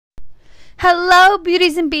Hello,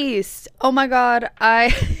 beauties and beasts. Oh my god,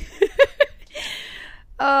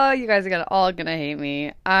 oh, you guys are all gonna hate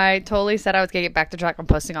me. I totally said I was gonna get back to track on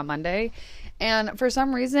posting on Monday. And for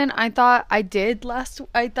some reason, I thought I did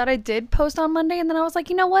post on Monday, and then I was like,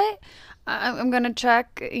 you know what? I'm gonna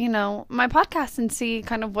check, my podcast and see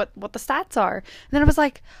kind of what the stats are. And then I was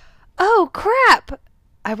like, oh crap.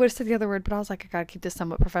 I would have said the other word, but I was like, I gotta keep this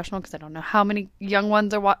somewhat professional because I don't know how many young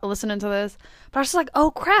ones are listening to this. But I was just like,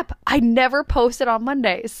 oh crap, I never posted on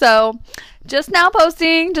Monday. So just now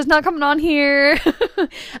posting, just not coming on here.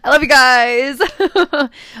 I love you guys.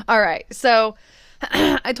 All right. So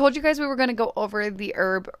I told you guys we were going to go over the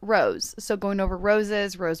herb rose. So going over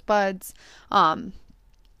roses, rose buds.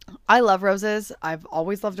 I love roses. I've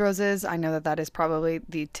always loved roses. I know that is probably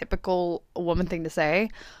the typical woman thing to say.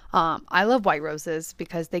 I love white roses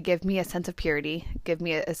because they give me a sense of purity, give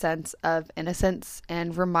me a sense of innocence,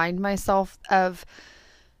 and remind myself of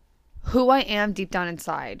who I am deep down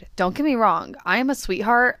inside. Don't get me wrong. I am a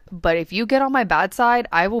sweetheart, but if you get on my bad side,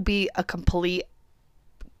 I will be a complete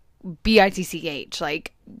bitch.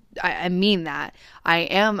 Like, I mean that. I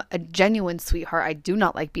am a genuine sweetheart. I do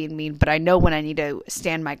not like being mean, but I know when I need to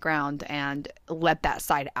stand my ground and let that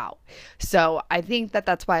side out. So I think that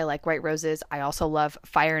that's why I like white roses. I also love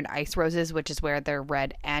fire and ice roses, which is where they're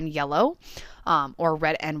red and yellow, or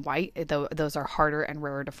red and white. Those are harder and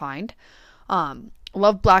rarer to find.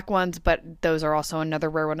 Love black ones, but those are also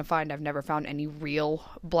another rare one to find. I've never found any real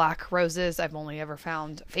black roses. I've only ever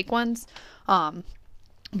found fake ones.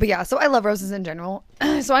 But yeah, so I love roses in general.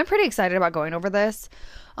 So I'm pretty excited about going over this.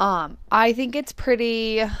 I think it's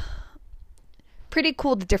pretty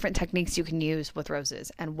cool the different techniques you can use with roses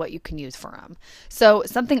and what you can use for them. So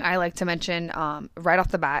something I like to mention right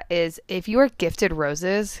off the bat is if you are gifted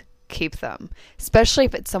roses, keep them, especially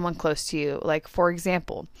if it's someone close to you. Like, for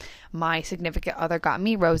example, my significant other got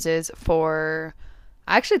me roses I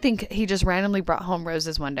actually think he just randomly brought home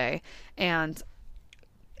roses one day, and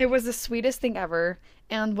it was the sweetest thing ever.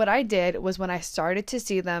 And what I did was when I started to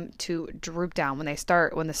see them to droop down, when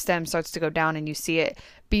the stem starts to go down and you see it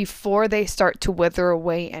before they start to wither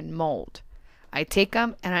away and mold, I take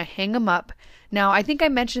them and I hang them up. Now, I think I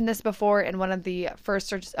mentioned this before in one of the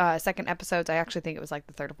first or second episodes. I actually think it was like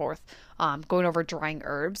the third or fourth, going over drying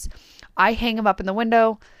herbs. I hang them up in the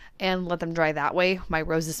window and let them dry that way, my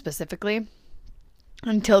roses specifically,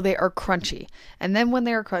 until they are crunchy. And then when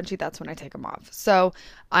they are crunchy, that's when I take them off. So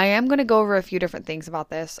I am going to go over a few different things about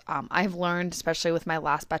this. I've learned, especially with my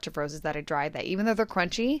last batch of roses that I dried, that even though they're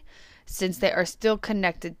crunchy, since they are still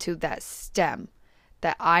connected to that stem,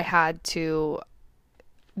 that I had to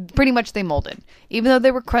pretty much, they molded. Even though they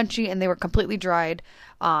were crunchy and they were completely dried,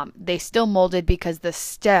 they still molded because the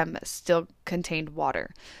stem still contained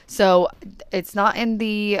water. So it's not in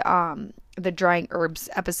the drying herbs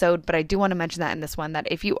episode, but I do want to mention that in this one, that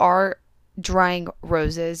if you are drying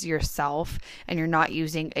roses yourself and you're not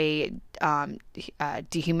using a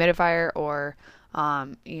dehumidifier, or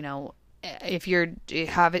if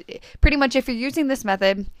if you're using this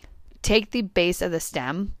method, take the base of the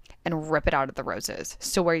stem and rip it out of the roses,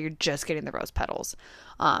 so where you're just getting the rose petals.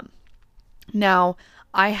 Now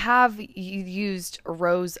I have used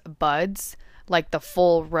rose buds, like the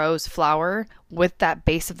full rose flower with that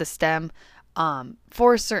base of the stem,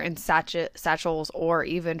 for certain satchels, or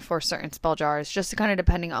even for certain spell jars, just kind of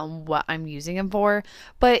depending on what I'm using them for.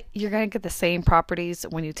 But you're going to get the same properties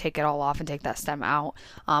when you take it all off and take that stem out.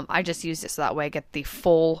 I just use it so that way I get the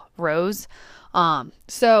full rose.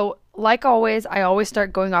 So like always, I always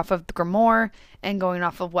start going off of the grimoire and going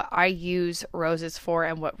off of what I use roses for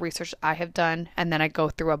and what research I have done, and then I go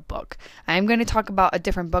through a book. I am going to talk about a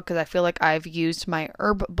different book because I feel like I've used my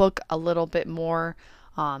herb book a little bit more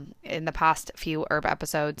in the past few herb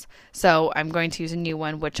episodes. So I'm going to use a new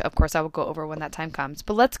one, which of course I will go over when that time comes.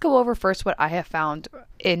 But let's go over first what I have found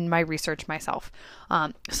in my research myself.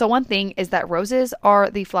 So one thing is that roses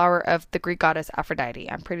are the flower of the Greek goddess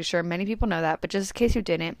Aphrodite. I'm pretty sure many people know that, but just in case you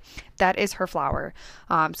didn't, that is her flower.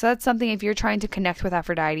 So that's something, if you're trying to connect with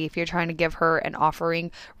Aphrodite, if you're trying to give her an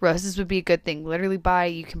offering, roses would be a good thing. Literally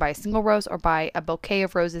you can buy a single rose or buy a bouquet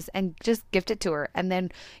of roses and just gift it to her. And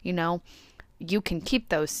then, you can keep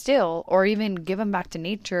those still, or even give them back to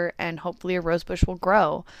nature, and hopefully a rose bush will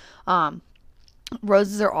grow.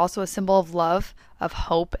 Roses are also a symbol of love, of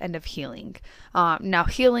hope, and of healing. Now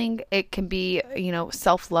healing, it can be,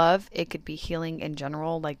 self-love. It could be healing in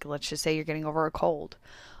general. Like, let's just say you're getting over a cold.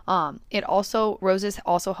 Roses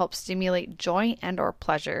also help stimulate joy and or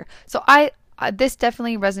pleasure. So this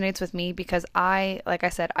definitely resonates with me because like I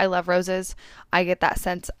said, I love roses. I get that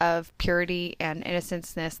sense of purity and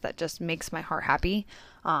innocenceness that just makes my heart happy.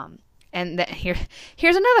 And then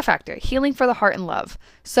here's another factor: healing for the heart and love.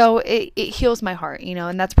 So it heals my heart,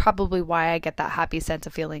 and that's probably why I get that happy sense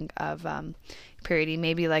of feeling of purity.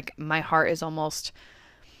 Maybe like my heart is almost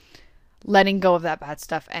letting go of that bad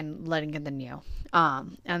stuff and letting in the new.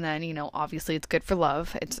 And then, obviously it's good for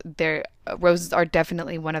love. Roses are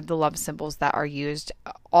definitely one of the love symbols that are used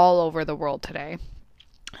all over the world today.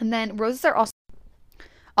 And then roses are also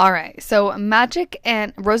all right. So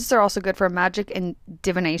roses are also good for magic and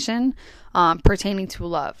divination, pertaining to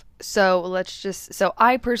love. So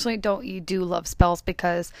I personally don't do love spells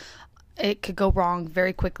because it could go wrong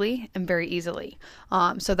very quickly and very easily.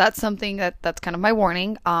 So that's something that's kind of my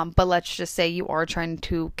warning. But let's just say you are trying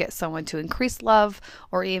to get someone to increase love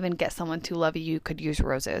or even get someone to love you, you could use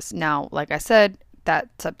roses. Now, like I said,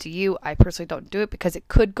 that's up to you. I personally don't do it because it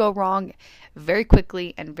could go wrong very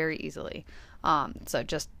quickly and very easily. So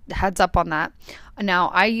just heads up on that. Now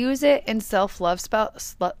I use it in self-love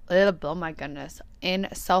in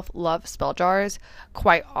self-love spell jars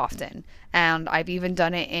quite often. And I've even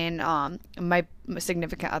done it in, my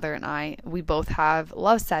significant other and we both have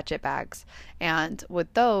love sachet bags. And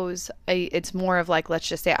with those, it's more of like, let's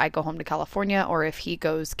just say I go home to California, or if he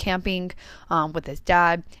goes camping, with his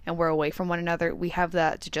dad and we're away from one another, we have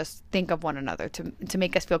that to just think of one another, to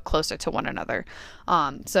make us feel closer to one another.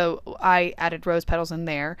 So I added rose petals in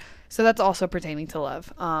there. So that's also pertaining to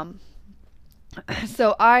love.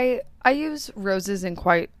 So I use roses in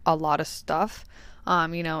quite a lot of stuff.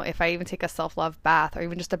 If I even take a self-love bath or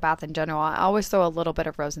even just a bath in general, I always throw a little bit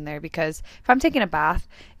of rose in there, because if I'm taking a bath,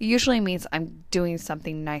 it usually means I'm doing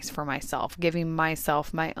something nice for myself, giving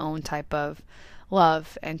myself my own type of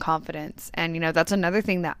love and confidence. And, that's another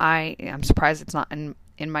thing that I'm surprised it's not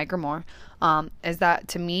in my grimoire, is that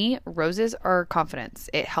to me, roses are confidence.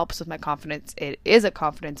 It helps with my confidence. It is a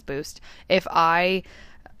confidence boost. If I'm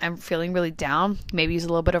feeling really down, maybe use a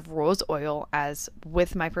little bit of rose oil as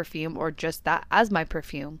with my perfume, or just that as my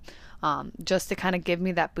perfume, just to kind of give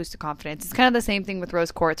me that boost of confidence. It's kind of the same thing with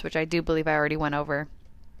rose quartz, which I do believe I already went over,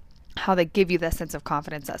 how they give you that sense of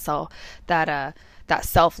confidence, that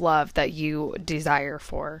self-love that you desire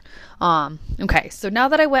for. Okay, so now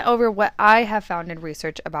that I went over what I have found in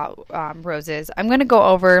research about roses, I'm going to go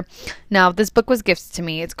over, now this book was gifted to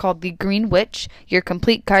me. It's called The Green Witch, Your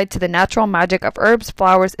Complete Guide to the Natural Magic of Herbs,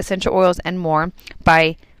 Flowers, Essential Oils, and More,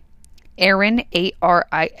 by Arin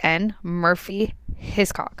Murphy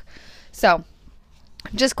Hiscock. So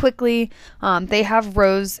just quickly, they have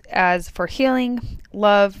rose as for healing,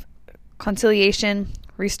 love, conciliation,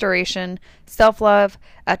 restoration, self-love,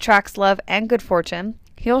 attracts love and good fortune,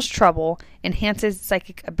 heals trouble, enhances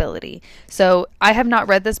psychic ability. So I have not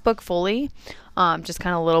read this book fully, just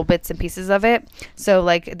kind of little bits and pieces of it. So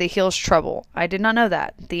like the heals trouble, I did not know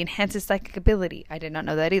that. The enhances psychic ability, I did not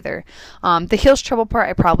know that either. The heals trouble part,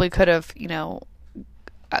 I probably could have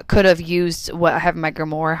used what I have in my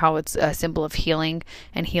grimoire, how it's a symbol of healing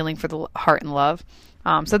and healing for the heart and love.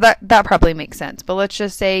 So that probably makes sense. But let's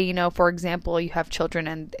just say, for example, you have children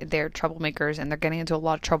and they're troublemakers and they're getting into a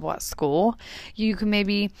lot of trouble at school. You can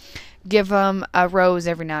maybe give them a rose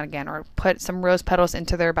every now and again, or put some rose petals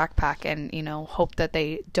into their backpack and, hope that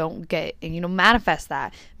they don't get, and, manifest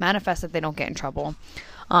that they don't get in trouble.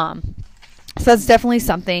 So that's definitely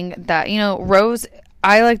something that, rose,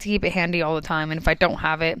 I like to keep it handy all the time. And if I don't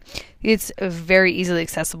have it, it's very easily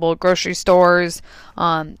accessible. Grocery stores,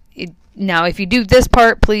 now, if you do this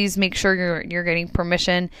part, please make sure you're getting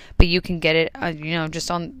permission, but you can get it,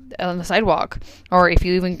 just on the sidewalk, or if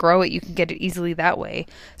you even grow it, you can get it easily that way.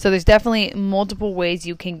 So there's definitely multiple ways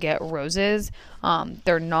you can get roses.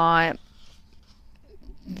 They're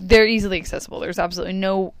easily accessible. There's absolutely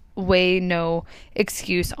no way, no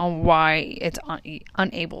excuse on why it's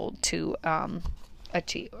unable to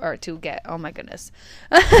achieve or to get. Oh my goodness.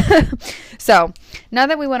 So now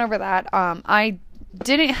that we went over that, I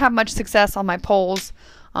didn't have much success on my polls,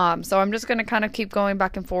 so I'm just going to kind of keep going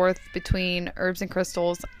back and forth between herbs and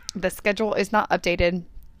crystals. The schedule is not updated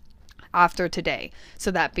after today, so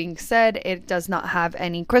that being said, it does not have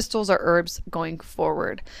any crystals or herbs going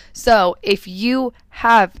forward. So if you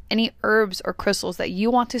have any herbs or crystals that you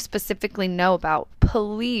want to specifically know about,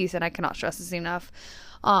 please, and I cannot stress this enough,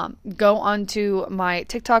 go onto my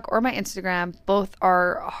TikTok or my Instagram. Both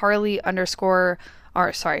are Harley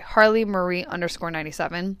Marie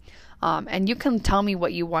 _97. And you can tell me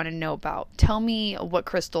what you want to know about. Tell me what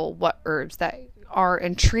crystal, what herbs that are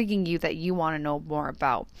intriguing you that you want to know more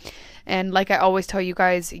about. And like I always tell you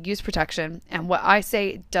guys, use protection. And what I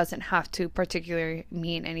say doesn't have to particularly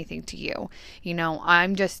mean anything to you. You know,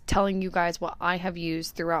 I'm just telling you guys what I have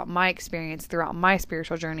used throughout my experience, throughout my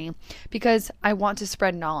spiritual journey, because I want to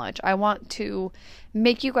spread knowledge. I want to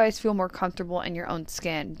make you guys feel more comfortable in your own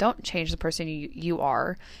skin. Don't change the person you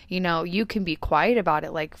are. You know, you can be quiet about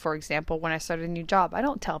it. Like, for example, when I started a new job, I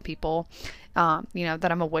don't tell people,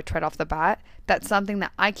 that I'm a witch right off the bat. That's something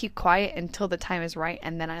that I keep quiet until the time is right,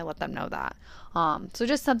 and then I let them know that. So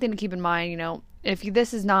just something to keep in mind,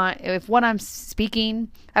 if what I'm speaking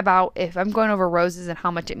about, if I'm going over roses and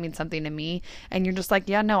how much it means something to me, and you're just like,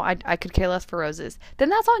 yeah, no, I could care less for roses, then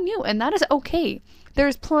that's on you, and that is okay.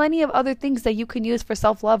 There's plenty of other things that you can use for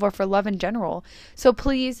self-love or for love in general. So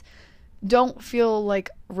please don't feel like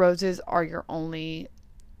roses are your only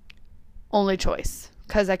choice,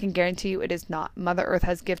 because I can guarantee you it is not. Mother Earth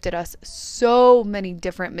has gifted us so many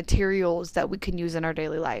different materials that we can use in our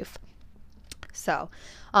daily life. So,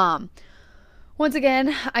 once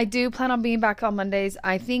again, I do plan on being back on Mondays.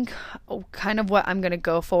 I think kind of what I'm going to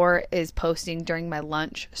go for is posting during my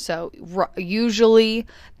lunch. So usually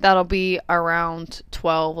that'll be around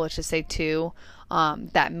 12, let's just say 2.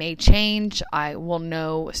 That may change. I will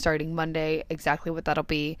know starting Monday exactly what that'll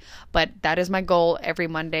be. But that is my goal every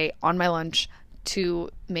Monday on my lunch, to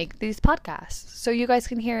make these podcasts so you guys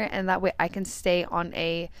can hear it, and that way I can stay on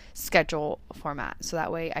a schedule format, so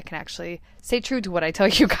that way I can actually stay true to what I tell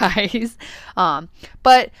you guys.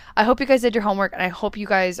 But I hope you guys did your homework, and I hope you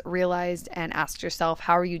guys realized and asked yourself,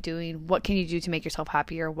 how are you doing? What can you do to make yourself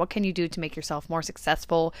happier? What can you do to make yourself more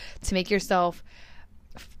successful, to make yourself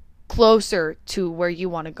closer to where you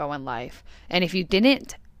want to go in life? And if you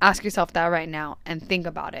didn't, ask yourself that right now and think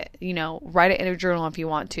about it. Write it in a journal if you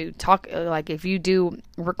want to. Talk, like if you do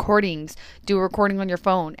recordings, do a recording on your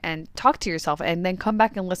phone and talk to yourself, and then come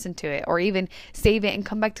back and listen to it, or even save it and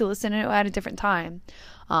come back to listen to it at a different time.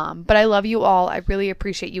 But I love you all. I really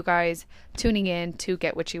appreciate you guys tuning in to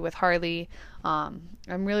Get Witchy with Harley. I'm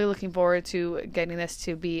really looking forward to getting this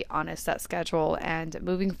to be on a set schedule and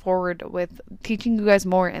moving forward with teaching you guys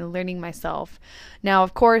more and learning myself. Now,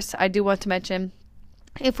 of course, I do want to mention,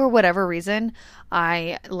 if for whatever reason,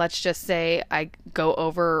 let's just say I go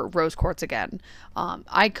over rose quartz again,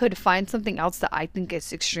 I could find something else that I think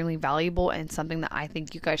is extremely valuable and something that I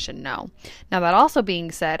think you guys should know. Now, that also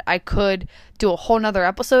being said, I could do a whole nother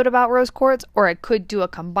episode about rose quartz, or I could do a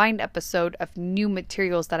combined episode of new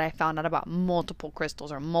materials that I found out about multiple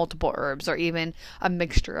crystals or multiple herbs, or even a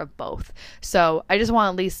mixture of both. So I just want to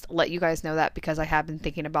at least let you guys know that, because I have been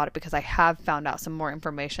thinking about it, because I have found out some more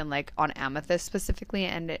information, like on amethyst specifically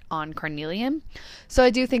and on carnelian. So I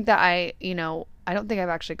do think that I don't think I've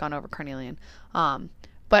actually gone over carnelian.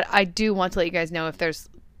 But I do want to let you guys know, if there's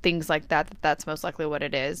things like that, that's most likely what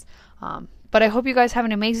it is. But I hope you guys have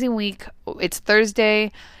an amazing week. It's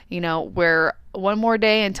Thursday, we're one more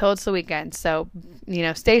day until it's the weekend. So,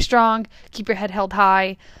 stay strong, keep your head held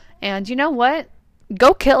high, and you know what?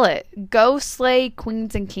 Go kill it. Go slay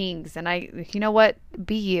queens and kings. And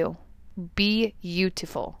be you. Be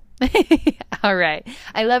beautiful. All right.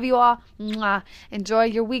 I love you all. Mwah. Enjoy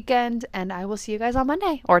your weekend, and I will see you guys on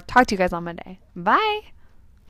Monday, or talk to you guys on Monday. Bye.